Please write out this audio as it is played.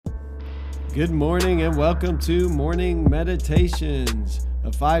Good morning and welcome to Morning Meditations,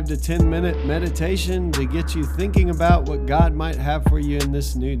 a 5 to 10 minute meditation to get you thinking about what God might have for you in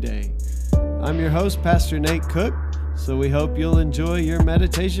this new day. I'm your host, Pastor Nate Cook, so we hope you'll enjoy your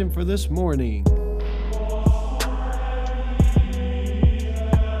meditation for this morning.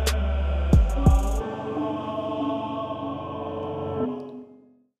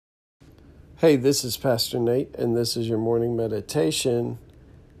 Hey, this is Pastor Nate, and this is your morning meditation.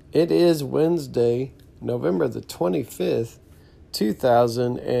 It is Wednesday, November the 25th,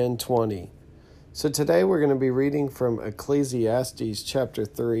 2020. So today we're going to be reading from Ecclesiastes chapter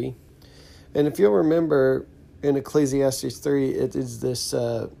 3. And if you'll remember, in Ecclesiastes 3, it is this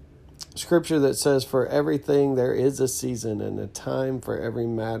scripture that says, "For everything there is a season and a time for every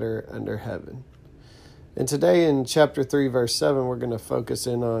matter under heaven." And today in chapter 3, verse 7, we're going to focus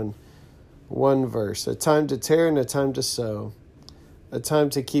in on one verse: a time to tear and a time to sow, a time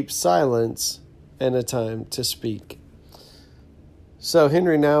to keep silence, and a time to speak. So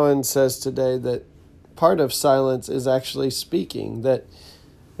Henry Nouwen says today that part of silence is actually speaking, that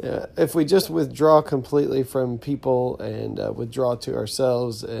if we just withdraw completely from people and withdraw to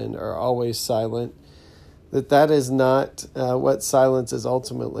ourselves and are always silent, that is not what silence is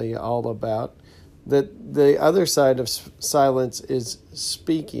ultimately all about, that the other side of silence is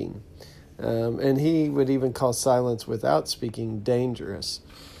speaking. And he would even call silence without speaking dangerous.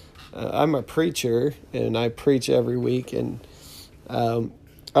 I'm a preacher, and I preach every week. And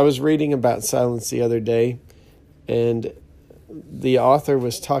I was reading about silence the other day, and the author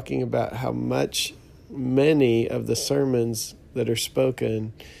was talking about how many of the sermons that are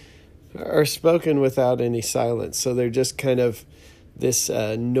spoken without any silence. So they're just kind of this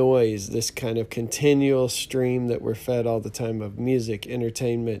noise, this kind of continual stream that we're fed all the time of music,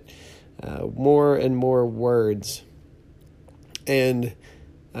 entertainment, more and more words. And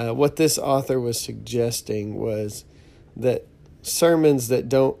what this author was suggesting was that sermons that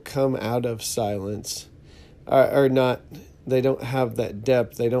don't come out of silence are not, they don't have that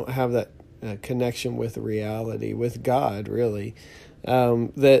depth, they don't have that connection with reality, with God, really.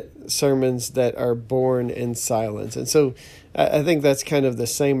 That sermons that are born in silence. And so I think that's kind of the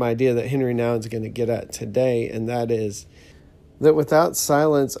same idea that Henry Nouwen's going to get at today, and that is that without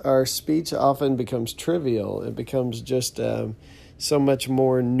silence, our speech often becomes trivial. It becomes just so much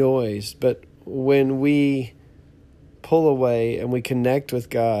more noise. But when we pull away and we connect with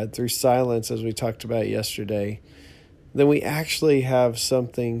God through silence, as we talked about yesterday, then we actually have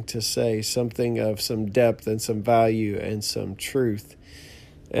something to say, something of some depth and some value and some truth.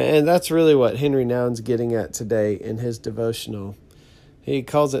 And that's really what Henry Nouwen's getting at today in his devotional. He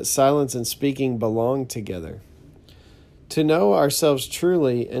calls it silence and speaking belong together. To know ourselves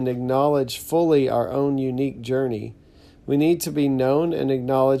truly and acknowledge fully our own unique journey, we need to be known and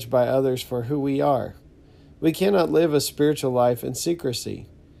acknowledged by others for who we are. We cannot live a spiritual life in secrecy.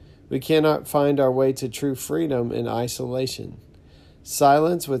 We cannot find our way to true freedom in isolation.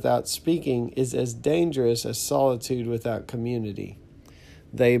 Silence without speaking is as dangerous as solitude without community.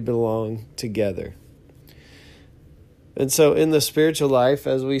 They belong together. And so in the spiritual life,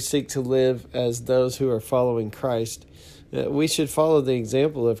 as we seek to live as those who are following Christ, we should follow the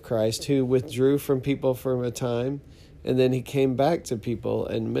example of Christ, who withdrew from people for a time, and then he came back to people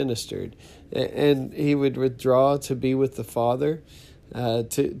and ministered. And he would withdraw to be with the Father,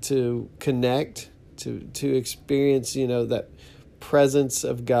 to connect, to experience, that presence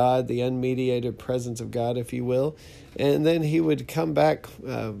of God, the unmediated presence of God, if you will. And then he would come back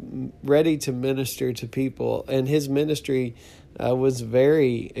ready to minister to people. And his ministry was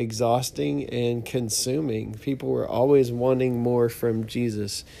very exhausting and consuming. People were always wanting more from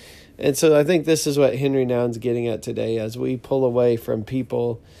Jesus. And so I think this is what Henry Nouwen's getting at today. As we pull away from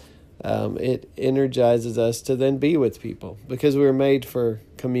people, it energizes us to then be with people, because we're made for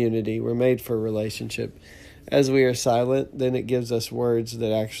community. We're made for relationship. As we are silent, then it gives us words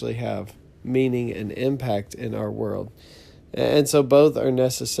that actually have meaning and impact in our world. And so both are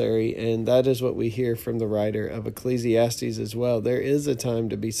necessary, and that is what we hear from the writer of Ecclesiastes as well. There is a time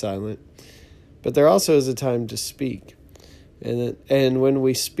to be silent, but there also is a time to speak. And when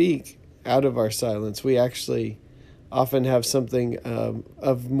we speak out of our silence, we actually often have something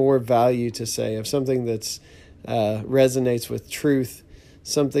of more value to say, of something that's resonates with truth,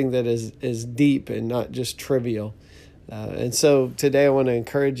 something that is deep and not just trivial. And so today I want to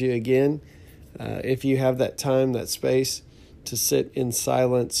encourage you again, if you have that time, that space, to sit in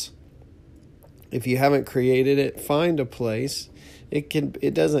silence. If you haven't created it, find a place.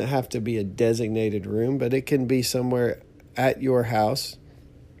 It doesn't have to be a designated room, but it can be somewhere at your house.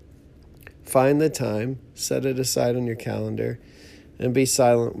 Find the time, set it aside on your calendar, and be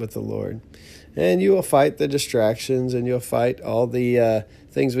silent with the Lord. And you will fight the distractions, and you'll fight all the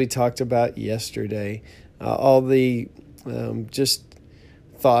things we talked about yesterday, all the just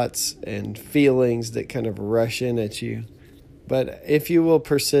thoughts and feelings that kind of rush in at you. But if you will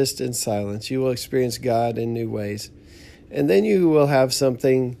persist in silence, you will experience God in new ways. And then you will have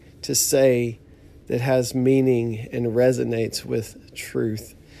something to say that has meaning and resonates with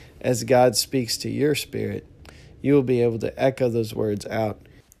truth. As God speaks to your spirit, you will be able to echo those words out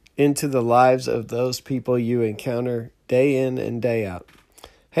into the lives of those people you encounter day in and day out.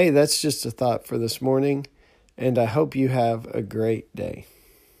 Hey, that's just a thought for this morning, and I hope you have a great day.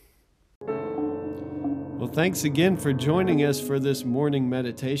 Well, thanks again for joining us for this morning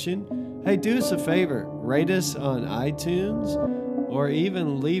meditation. Hey, do us a favor, rate us on iTunes, or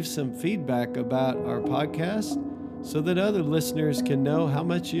even leave some feedback about our podcast so that other listeners can know how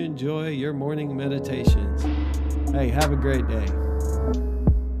much you enjoy your morning meditations. Hey, have a great day.